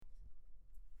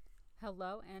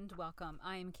Hello and welcome.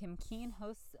 I am Kim Keen,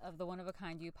 host of the One of a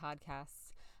Kind You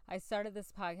podcast. I started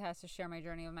this podcast to share my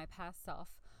journey of my past self,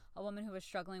 a woman who was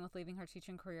struggling with leaving her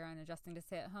teaching career and adjusting to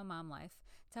stay-at-home mom life,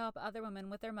 to help other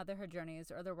women with their motherhood journeys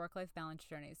or their work-life balance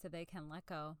journeys so they can let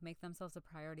go, make themselves a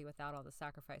priority without all the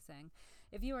sacrificing.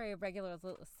 If you are a regular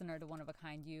listener to One of a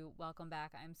Kind You, welcome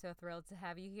back. I'm so thrilled to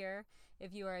have you here.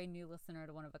 If you are a new listener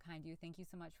to One of a Kind You, thank you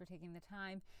so much for taking the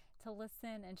time to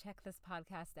listen and check this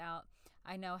podcast out.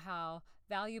 I know how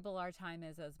valuable our time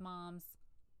is as moms,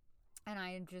 and I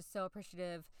am just so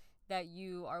appreciative that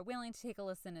you are willing to take a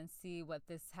listen and see what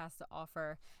this has to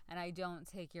offer. And I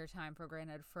don't take your time for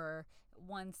granted for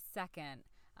 1 second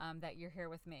that you're here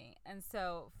with me. And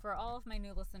so for all of my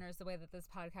new listeners, the way that this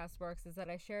podcast works is that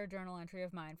I share a journal entry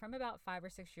of mine from about 5 or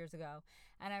 6 years ago,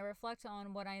 and I reflect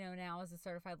on what I know now as a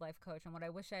certified life coach and what I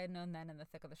wish I had known then in the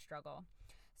thick of the struggle.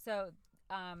 So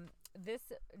this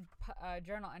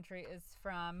journal entry is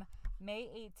from May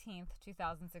 18th,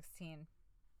 2016.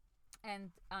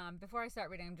 And before I start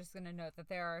reading, I'm just going to note that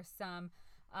there are some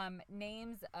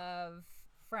names of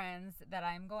friends that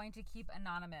I'm going to keep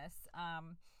anonymous.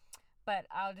 But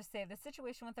I'll just say the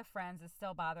situation with the friends is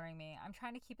still bothering me. I'm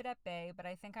trying to keep it at bay, but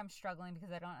I think I'm struggling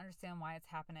because I don't understand why it's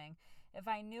happening. If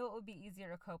I knew, it would be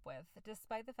easier to cope with.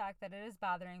 Despite the fact that it is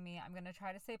bothering me, I'm going to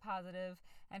try to stay positive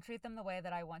and treat them the way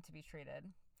that I want to be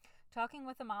treated. Talking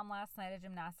with a mom last night at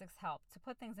gymnastics helped to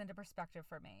put things into perspective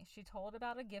for me. She told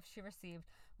about a gift she received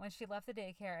when she left the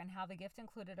daycare and how the gift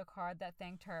included a card that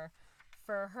thanked her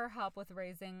for her help with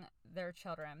raising their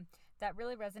children. That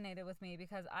really resonated with me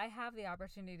because I have the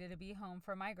opportunity to be home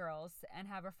for my girls and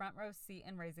have a front row seat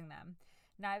in raising them.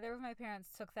 Neither of my parents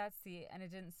took that seat, and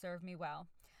it didn't serve me well.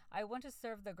 I want to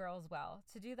serve the girls well.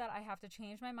 To do that, I have to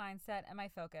change my mindset and my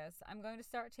focus. I'm going to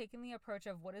start taking the approach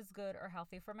of what is good or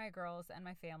healthy for my girls and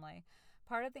my family.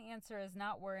 Part of the answer is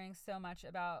not worrying so much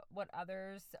about what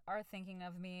others are thinking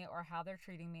of me or how they're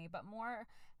treating me, but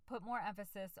put more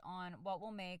emphasis on what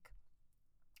will make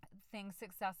things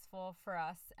successful for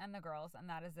us and the girls, and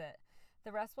that is it.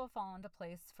 The rest will fall into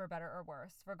place for better or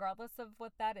worse. Regardless of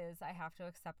what that is, I have to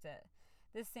accept it.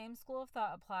 This same school of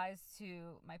thought applies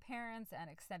to my parents and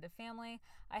extended family.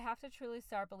 I have to truly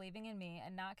start believing in me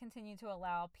and not continue to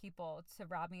allow people to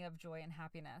rob me of joy and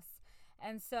happiness.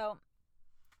 And so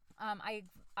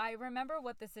I remember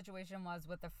what the situation was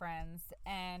with the friends,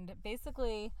 and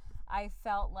basically I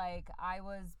felt like I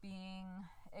was being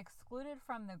excluded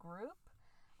from the group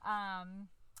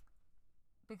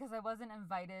because I wasn't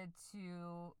invited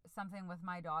to something with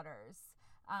my daughters.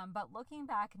 But looking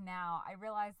back now, I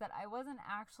realized that I wasn't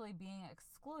actually being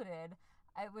excluded.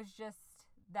 It was just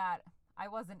that I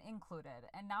wasn't included.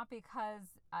 And not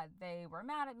because they were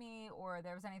mad at me or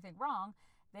there was anything wrong.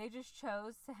 They just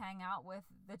chose to hang out with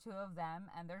the two of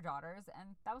them and their daughters,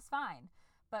 and that was fine.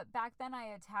 But back then I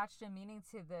attached a meaning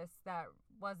to this that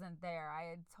wasn't there. I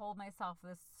had told myself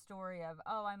this story of,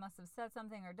 oh, I must have said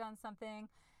something or done something,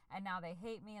 and now they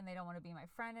hate me and they don't want to be my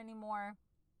friend anymore.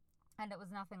 And it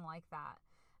was nothing like that.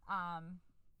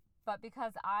 But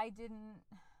because I didn't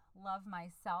love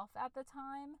myself at the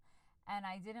time and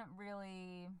I didn't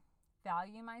really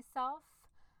value myself,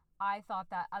 I thought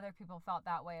that other people felt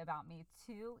that way about me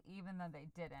too, even though they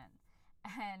didn't.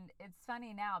 And it's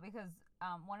funny now because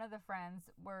one of the friends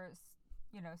were,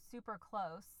 super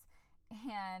close,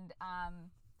 and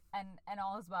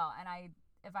all is well. And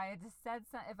if I had just said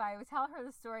if I would tell her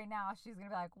the story now, she's gonna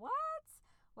be like, "What?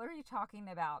 What are you talking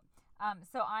about?"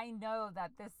 So I know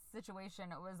that this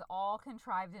situation, it was all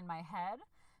contrived in my head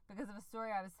because of a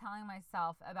story I was telling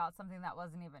myself about something that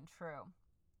wasn't even true.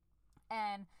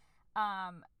 And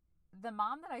the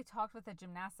mom that I talked with at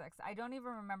gymnastics, I don't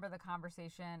even remember the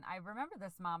conversation. I remember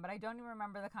this mom, but I don't even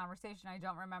remember the conversation. I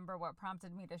don't remember what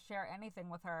prompted me to share anything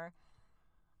with her.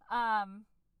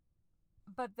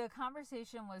 But the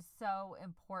conversation was so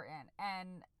important,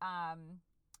 and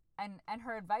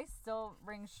her advice still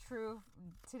rings true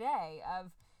today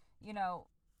of,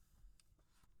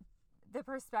 the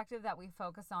perspective that we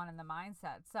focus on and the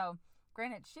mindset. So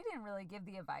granted, she didn't really give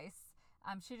the advice.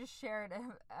 She just shared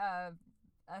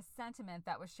a sentiment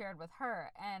that was shared with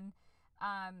her. And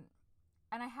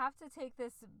I have to take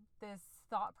this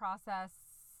thought process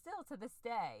still to this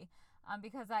day,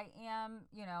 because I am,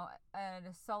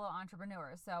 a solo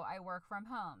entrepreneur. So I work from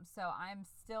home. So I'm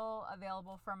still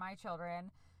available for my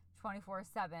children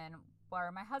 24/7,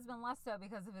 where my husband less so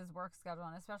because of his work schedule.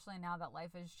 And especially now that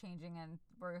life is changing and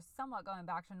we're somewhat going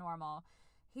back to normal,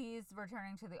 he's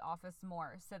returning to the office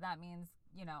more. So that means,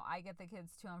 I get the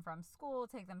kids to and from school,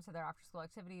 take them to their after school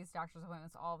activities, doctor's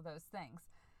appointments, all of those things.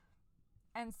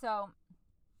 And so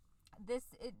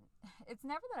it's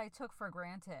never that I took for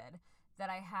granted that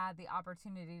I had the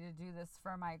opportunity to do this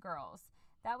for my girls.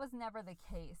 That was never the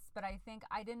case, but I think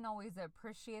I didn't always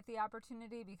appreciate the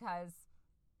opportunity because,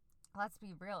 let's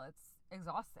be real, it's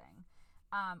exhausting,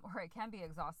 or it can be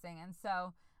exhausting. And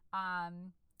so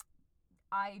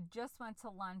I just went to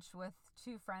lunch with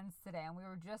two friends today, and we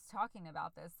were just talking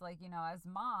about this. Like, as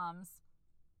moms,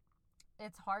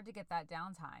 it's hard to get that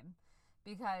downtime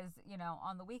because,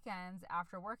 on the weekends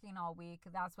after working all week,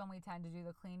 that's when we tend to do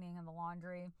the cleaning and the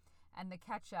laundry and the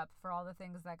catch up for all the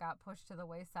things that got pushed to the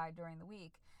wayside during the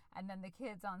week. And then the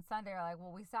kids on Sunday are like,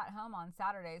 well, we sat home on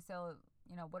Saturday, so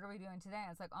what are we doing today?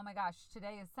 And it's like, oh my gosh,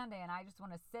 today is Sunday and I just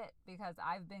want to sit because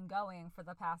I've been going for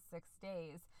the past 6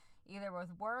 days, either with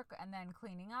work and then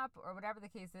cleaning up or whatever the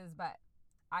case is, but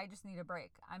I just need a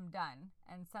break. I'm done.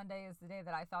 And Sunday is the day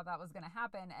that I thought that was going to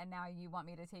happen, and now you want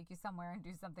me to take you somewhere and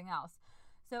do something else.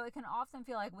 So it can often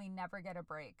feel like we never get a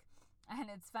break. And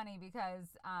it's funny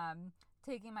because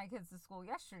taking my kids to school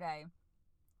yesterday,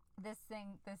 this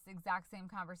exact same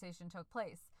conversation took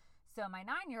place. So my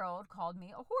 9-year-old called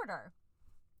me a hoarder,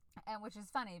 and which is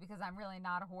funny because I'm really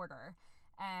not a hoarder.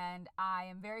 And I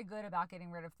am very good about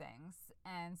getting rid of things.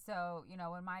 And so,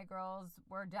 when my girls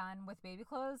were done with baby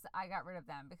clothes, I got rid of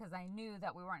them because I knew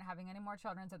that we weren't having any more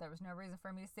children, so there was no reason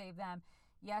for me to save them.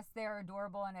 Yes, they're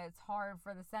adorable, and it's hard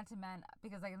for the sentiment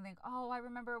because I can think, oh, I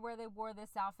remember where they wore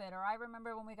this outfit, or I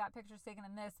remember when we got pictures taken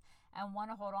in this, and want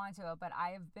to hold on to it. But I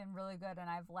have been really good, and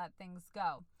I've let things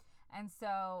go. And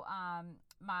so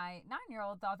my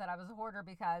 9-year-old thought that I was a hoarder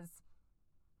because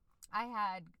I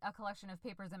had a collection of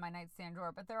papers in my nightstand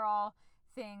drawer, but they're all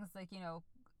things like,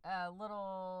 a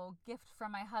little gift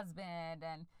from my husband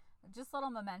and just little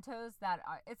mementos that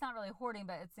it's not really hoarding,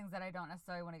 but it's things that I don't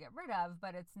necessarily want to get rid of,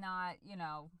 but it's not,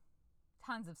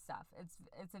 tons of stuff.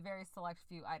 It's a very select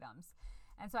few items.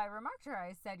 And so I remarked to her,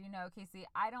 I said, Casey,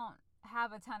 I don't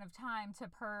have a ton of time to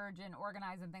purge and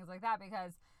organize and things like that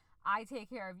because I take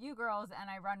care of you girls and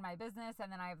I run my business,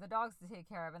 and then I have the dogs to take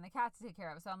care of and the cats to take care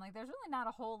of. So I'm like, there's really not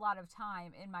a whole lot of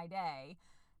time in my day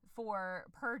for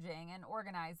purging and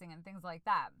organizing and things like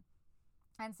that.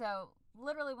 And so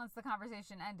literally once the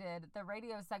conversation ended, the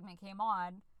radio segment came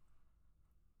on,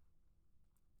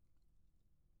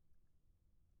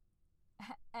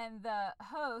 and the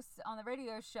host on the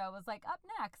radio show was like, up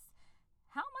next,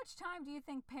 how much time do you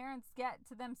think parents get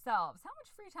to themselves? How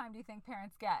much free time do you think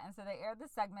parents get? And so they aired the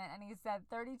segment, and he said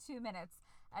 32 minutes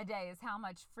a day is how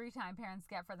much free time parents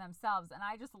get for themselves. And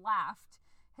I just laughed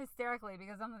hysterically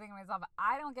because I'm thinking to myself,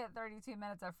 I don't get 32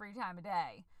 minutes of free time a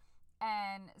day.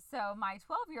 And so my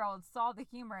 12-year-old saw the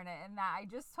humor in it, in that I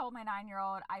just told my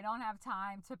 9-year-old, I don't have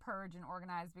time to purge and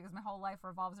organize because my whole life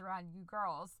revolves around you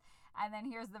girls. And then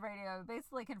here's the radio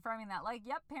basically confirming that, like,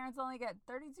 yep, parents only get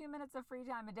 32 minutes of free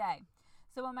time a day.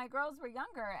 So when my girls were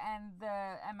younger and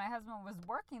my husband was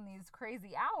working these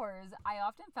crazy hours, I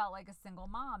often felt like a single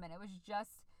mom, and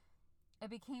it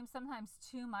became sometimes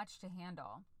too much to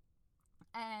handle.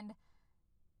 And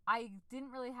I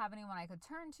didn't really have anyone I could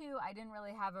turn to. I didn't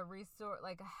really have a resource,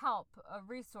 like a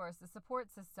resource, a support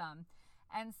system.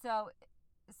 And so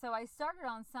I started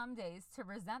on some days to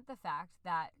resent the fact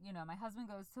that, my husband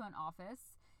goes to an office.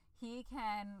 He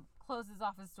can close his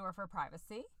office door for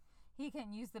privacy. He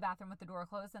can use the bathroom with the door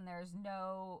closed, and there's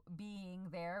no being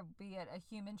there, be it a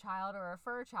human child or a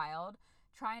fur child,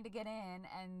 trying to get in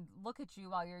and look at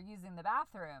you while you're using the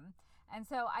bathroom. And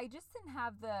so I just didn't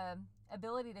have the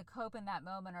ability to cope in that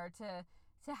moment, or to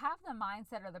have the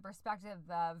mindset or the perspective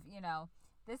of,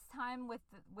 this time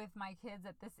with my kids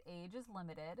at this age is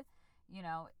limited.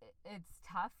 It's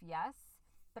tough, yes,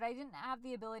 but I didn't have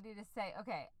the ability to say,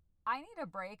 okay, I need a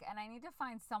break and I need to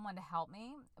find someone to help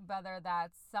me, whether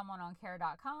that's someone on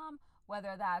care.com,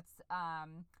 whether that's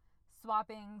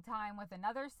swapping time with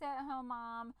another stay-at-home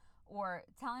mom, or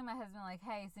telling my husband, like,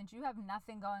 hey, since you have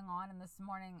nothing going on in this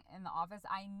morning in the office,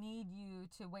 I need you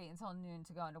to wait until noon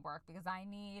to go into work, because I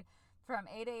need from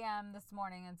 8 a.m. this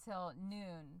morning until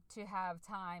noon to have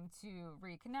time to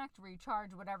reconnect,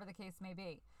 recharge, whatever the case may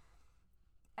be.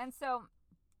 And so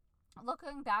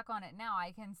looking back on it now,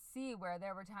 I can see where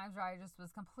there were times where I just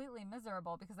was completely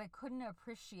miserable because I couldn't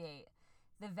appreciate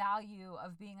the value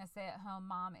of being a stay-at-home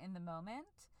mom in the moment,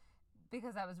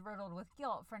 because I was riddled with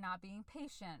guilt for not being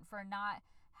patient, for not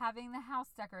having the house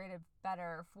decorated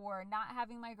better, for not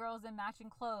having my girls in matching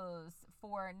clothes,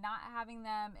 for not having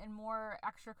them in more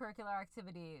extracurricular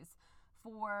activities,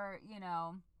 for,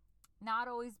 not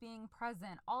always being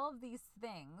present. All of these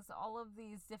things, all of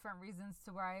these different reasons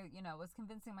to where I, was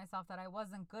convincing myself that I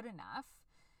wasn't good enough,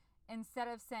 instead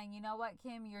of saying, you know what,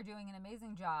 Kim, you're doing an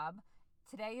amazing job.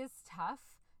 Today is tough.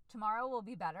 Tomorrow will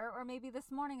be better, or maybe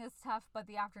this morning is tough, but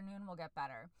the afternoon will get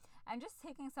better. and just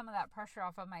taking some of that pressure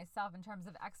off of myself in terms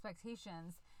of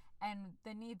expectations and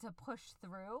the need to push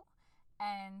through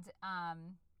and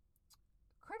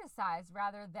criticize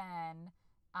rather than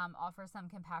offer some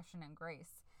compassion and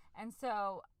grace. And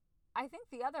so I think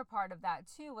the other part of that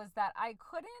too was that I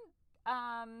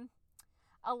couldn't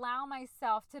allow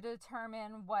myself to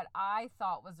determine what I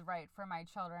thought was right for my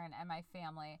children and my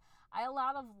family. I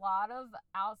allowed a lot of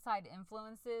outside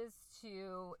influences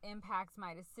to impact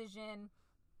my decision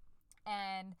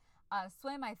and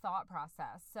sway my thought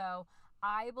process. So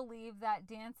I believe that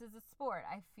dance is a sport.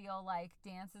 I feel like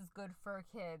dance is good for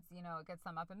kids. You know, it gets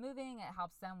them up and moving. It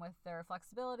helps them with their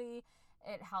flexibility.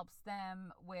 It helps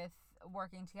them with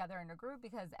working together in a group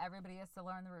because everybody has to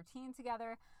learn the routine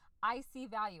together. I see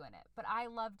value in it, but I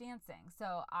love dancing.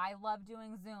 So I love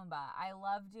doing Zumba. I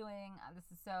love doing, this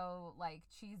is so like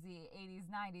cheesy 80s,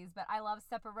 90s, but I love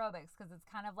step aerobics because it's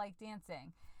kind of like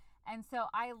dancing. And so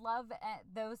I love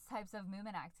those types of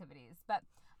movement activities. But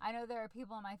I know there are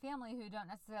people in my family who don't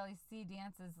necessarily see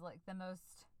dance as like the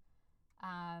most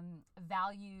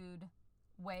valued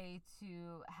way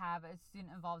to have a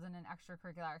student involved in an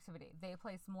extracurricular activity. They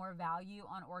place more value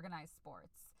on organized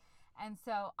sports. And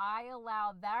so I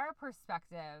allow their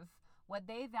perspective, what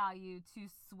they value, to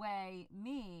sway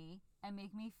me and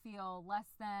make me feel less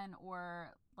than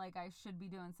or like I should be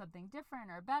doing something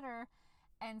different or better,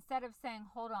 instead of saying,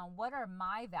 hold on, what are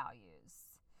my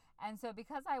values? And so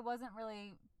because I wasn't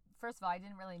really, first of all, I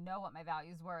didn't really know what my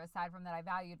values were, aside from that I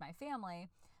valued my family,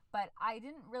 but I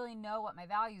didn't really know what my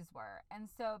values were. And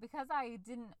so because I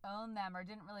didn't own them or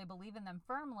didn't really believe in them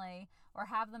firmly or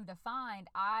have them defined,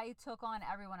 I took on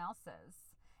everyone else's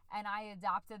and I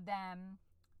adopted them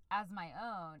as my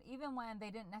own, even when they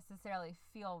didn't necessarily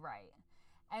feel right.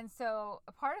 And so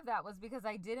a part of that was because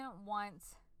I didn't want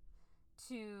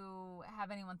to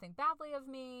have anyone think badly of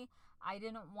me. I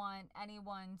didn't want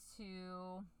anyone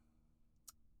to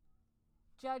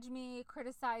judge me,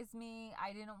 criticize me.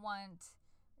 I didn't want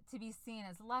to be seen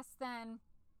as less than.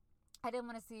 I didn't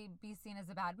want to be seen as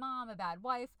a bad mom, a bad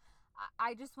wife.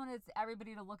 I just wanted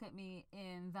everybody to look at me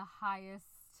in the highest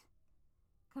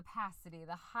capacity,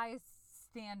 the highest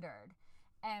standard.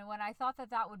 And when I thought that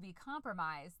that would be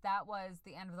compromised, that was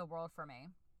the end of the world for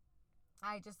me.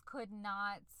 I just could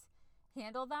not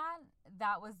handle that.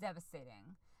 That was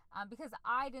devastating because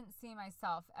I didn't see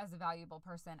myself as a valuable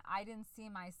person. I didn't see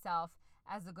myself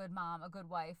as a good mom, a good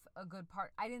wife, a good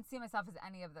part. I didn't see myself as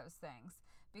any of those things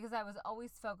because I was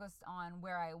always focused on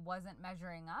where I wasn't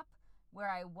measuring up, where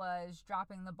I was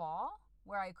dropping the ball,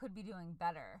 where I could be doing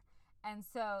better. And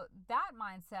so that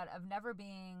mindset of never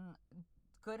being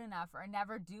good enough or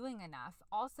never doing enough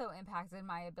also impacted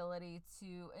my ability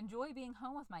to enjoy being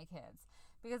home with my kids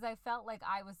because I felt like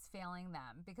I was failing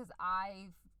them because I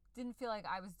didn't feel like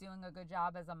I was doing a good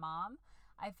job as a mom.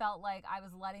 I felt like I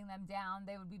was letting them down.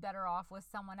 They would be better off with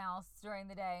someone else during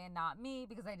the day and not me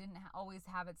because I didn't always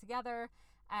have it together.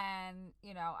 And,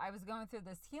 you know, I was going through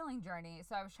this healing journey.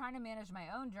 So I was trying to manage my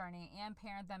own journey and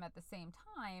parent them at the same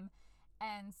time.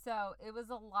 And so it was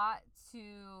a lot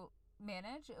to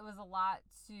manage. It was a lot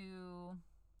to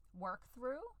work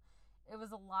through. It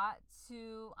was a lot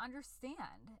to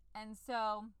understand. And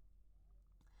so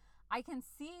I can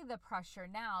see the pressure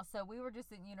now. So we were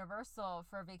just at Universal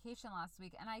for vacation last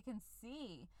week, and I can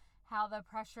see how the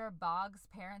pressure bogs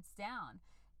parents down.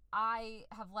 I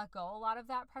have let go a lot of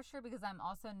that pressure because I'm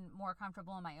also more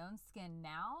comfortable in my own skin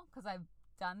now because I've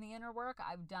done the inner work,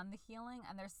 I've done the healing,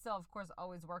 and there's still, of course,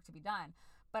 always work to be done.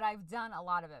 But I've done a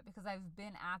lot of it because I've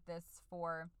been at this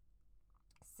for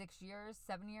 6 years,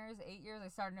 7 years, 8 years. I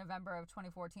started November of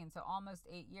 2014, so almost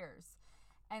 8 years.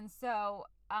 And so,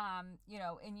 you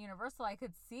know, in Universal, I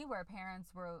could see where parents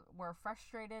were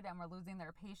frustrated and were losing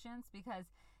their patience because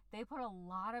they put a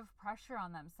lot of pressure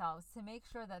on themselves to make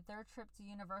sure that their trip to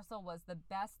Universal was the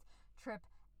best trip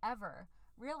ever,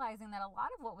 realizing that a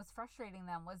lot of what was frustrating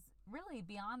them was really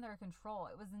beyond their control.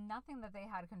 It was nothing that they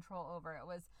had control over. It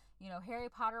was, you know, Harry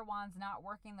Potter wands not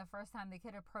working the first time the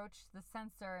kid approached the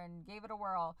sensor and gave it a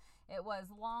whirl. It was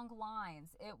long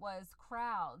lines. It was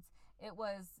crowds. It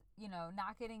was, you know,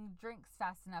 not getting drinks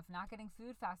fast enough, not getting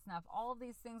food fast enough. All of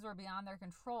these things were beyond their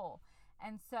control.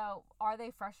 And so are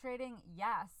they frustrating?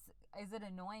 Yes. Is it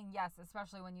annoying? Yes,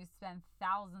 especially when you spend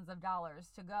thousands of dollars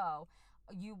to go.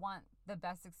 You want the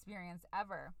best experience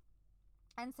ever.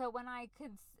 And so when I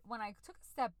took a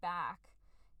step back,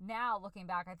 now looking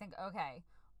back, I think, okay,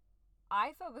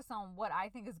 I focus on what I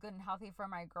think is good and healthy for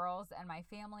my girls and my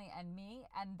family and me,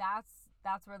 and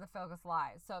that's where the focus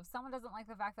lies. So if someone doesn't like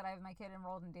the fact that I have my kid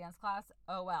enrolled in dance class,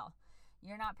 oh well.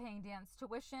 you're not paying dance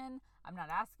tuition. I'm not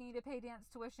asking you to pay dance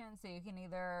tuition, so you can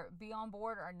either be on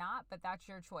board or not, but that's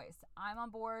your choice. I'm on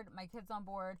board, my kid's on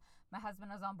board, my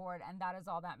husband is on board, and that is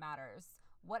all that matters.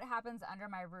 What happens under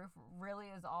my roof really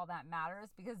is all that matters,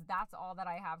 because that's all that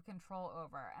I have control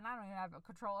over. And I don't even have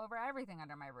control over everything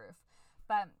under my roof.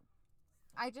 But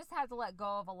I just had to let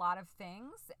go of a lot of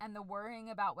things, and the worrying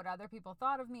about what other people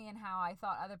thought of me and how I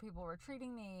thought other people were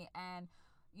treating me. And,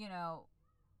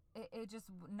 it just,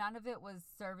 none of it was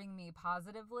serving me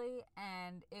positively.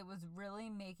 And it was really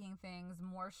making things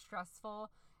more stressful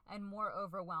and more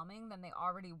overwhelming than they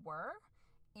already were.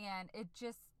 And it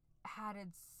just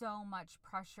added so much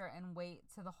pressure and weight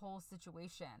to the whole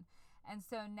situation. And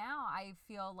so now I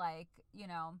feel like,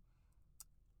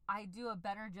 I do a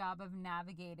better job of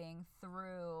navigating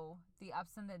through the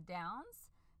ups and the downs,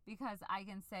 because I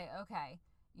can say, okay,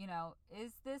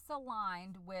 is this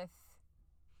aligned with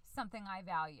something I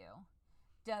value?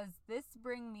 Does this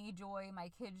bring me joy, my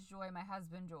kids joy, my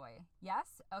husband joy?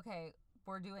 Yes? Okay,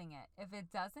 we're doing it. If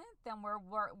it doesn't, then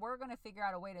we're going to figure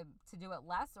out a way to do it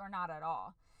less or not at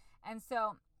all. And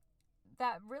so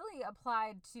that really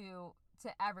applied to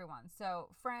everyone. So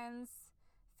friends,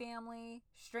 family,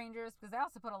 strangers, because I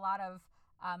also put a lot of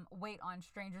weight on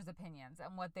strangers' opinions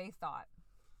and what they thought.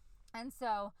 And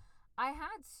so I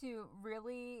had to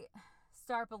really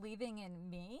start believing in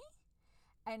me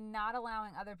and not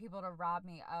allowing other people to rob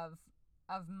me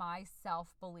of my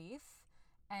self-belief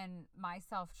and my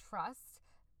self-trust.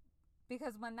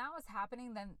 Because when that was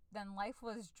happening, then life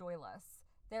was joyless.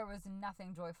 There was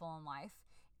nothing joyful in life,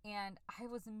 and I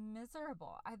was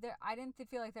miserable. I didn't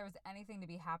feel like there was anything to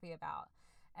be happy about.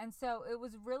 And so it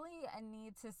was really a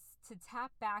need to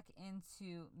tap back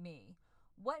into me.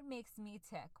 What makes me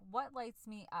tick? What lights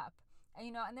me up?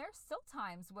 And, and there's still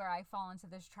times where I fall into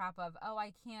this trap of, oh,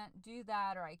 I can't do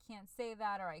that, or I can't say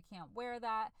that, or I can't wear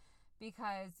that,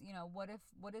 because, what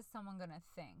is someone going to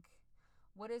think?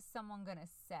 What is someone going to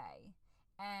say?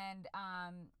 And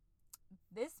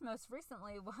this most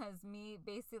recently was me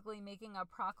basically making a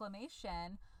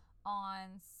proclamation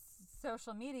on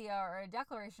social media, or a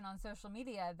declaration on social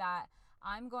media, that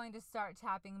I'm going to start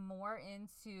tapping more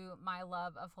into my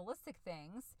love of holistic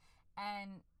things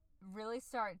and really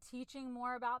start teaching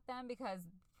more about them, because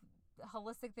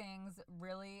holistic things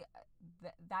really,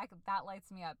 that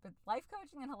lights me up. But life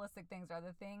coaching and holistic things are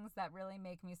the things that really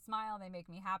make me smile. They make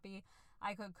me happy.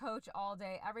 I could coach all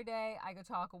day, every day. I could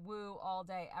talk woo all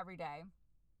day, every day.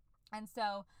 And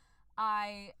so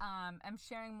I am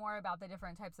sharing more about the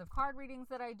different types of card readings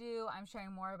that I do. I'm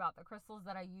sharing more about the crystals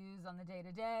that I use on the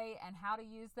day-to-day and how to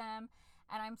use them.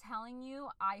 And I'm telling you,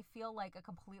 I feel like a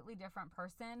completely different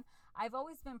person. I've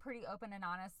always been pretty open and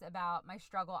honest about my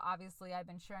struggle. Obviously, I've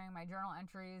been sharing my journal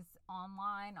entries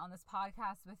online on this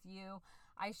podcast with you.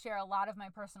 I share a lot of my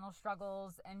personal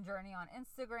struggles and journey on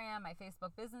Instagram, my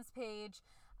Facebook business page.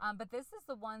 But this is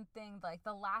the one thing, like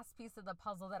the last piece of the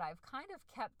puzzle that I've kind of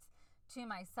kept to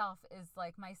myself, is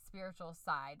like my spiritual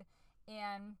side.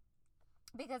 And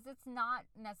because it's not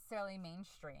necessarily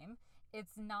mainstream,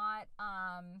 it's not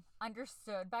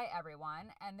understood by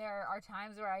everyone. And there are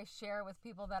times where I share with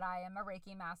people that I am a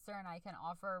Reiki master and I can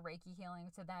offer Reiki healing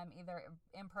to them either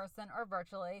in person or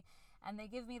virtually. And they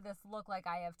give me this look like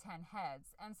I have 10 heads.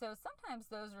 And so sometimes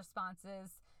those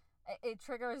responses, it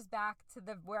triggers back to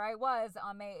where I was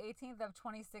on May 18th of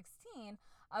 2016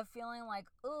 of feeling like,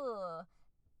 ugh,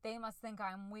 they must think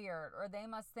I'm weird, or they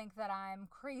must think that I'm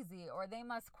crazy, or they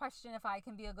must question if I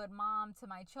can be a good mom to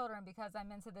my children because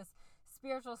I'm into this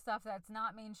spiritual stuff that's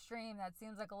not mainstream, that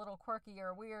seems like a little quirky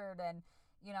or weird. And,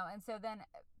 and so then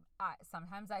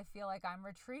sometimes I feel like I'm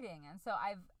retreating. And so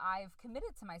I've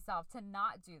committed to myself to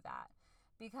not do that,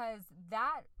 because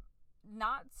that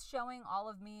not showing all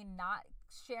of me, not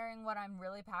sharing what I'm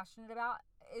really passionate about,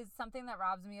 is something that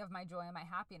robs me of my joy and my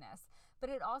happiness. But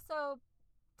it also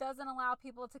doesn't allow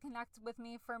people to connect with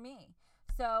me for me.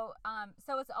 So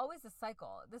it's always a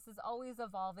cycle. This is always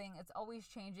evolving. It's always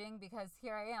changing, because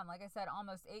here I am, like I said,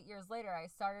 almost 8 years later. I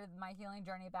started my healing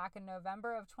journey back in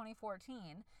November of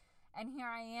 2014. And here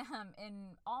I am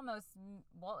in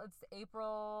it's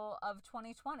April of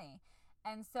 2020.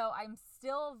 And so I'm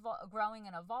still growing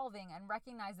and evolving and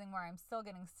recognizing where I'm still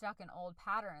getting stuck in old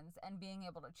patterns and being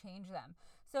able to change them.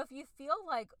 So if you feel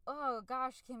like, oh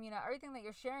gosh, Kim, everything that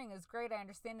you're sharing is great, I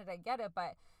understand it, I get it,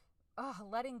 but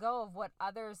letting go of what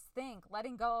others think,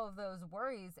 letting go of those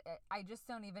worries, I just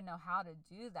don't even know how to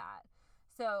do that.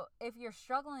 So if you're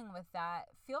struggling with that,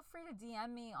 feel free to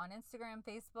DM me on Instagram,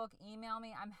 Facebook, email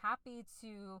me. I'm happy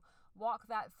to walk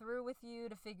that through with you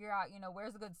to figure out,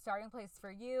 where's a good starting place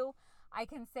for you. I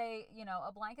can say,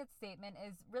 a blanket statement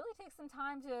is really take some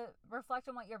time to reflect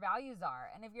on what your values are.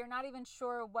 And if you're not even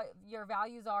sure what your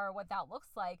values are or what that looks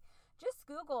like, just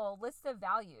Google list of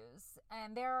values.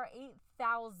 And there are 8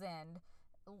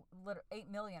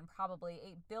 million, probably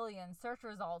 8 billion search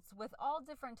results with all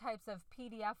different types of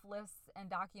PDF lists and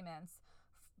documents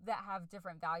that have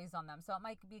different values on them. So it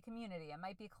might be community, it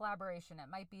might be collaboration, it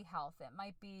might be health, it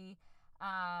might be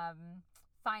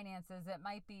finances, it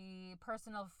might be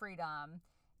personal freedom.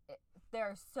 There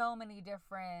are so many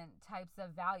different types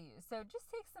of values. So just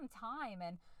take some time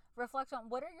and reflect on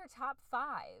what are your top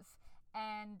 5.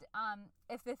 And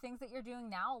if the things that you're doing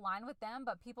now align with them,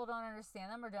 but people don't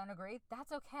understand them or don't agree,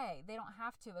 that's okay. They don't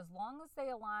have to. As long as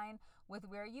they align with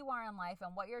where you are in life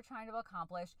and what you're trying to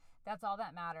accomplish, that's all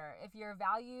that matters. If your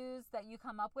values that you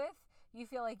come up with, you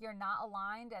feel like you're not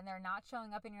aligned and they're not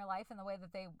showing up in your life in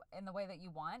the way that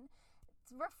you want,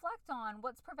 reflect on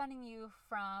what's preventing you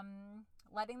from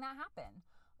letting that happen.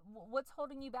 What's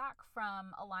holding you back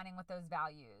from aligning with those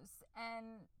values,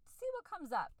 and see what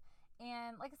comes up.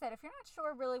 And like I said, if you're not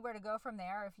sure really where to go from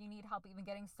there, if you need help even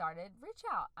getting started, reach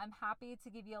out. I'm happy to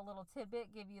give you a little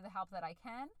tidbit, give you the help that I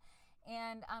can,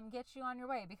 and get you on your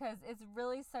way, because it's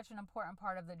really such an important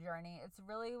part of the journey. It's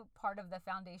really part of the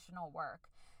foundational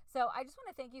work. So I just want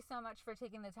to thank you so much for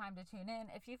taking the time to tune in.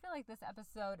 If you feel like this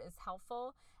episode is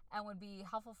helpful and would be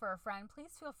helpful for a friend,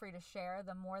 please feel free to share.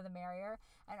 The more the merrier.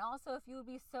 And also, if you would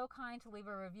be so kind to leave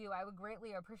a review, I would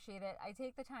greatly appreciate it. I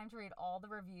take the time to read all the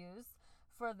reviews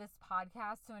for this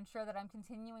podcast to ensure that I'm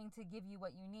continuing to give you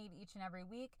what you need each and every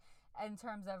week in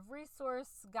terms of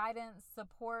resource, guidance,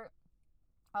 support,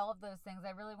 all of those things.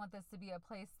 I really want this to be a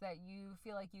place that you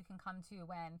feel like you can come to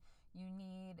when you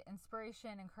need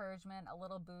inspiration, encouragement, a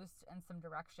little boost, and some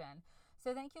direction.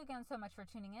 So thank you again so much for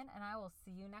tuning in, and I will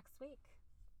see you next week.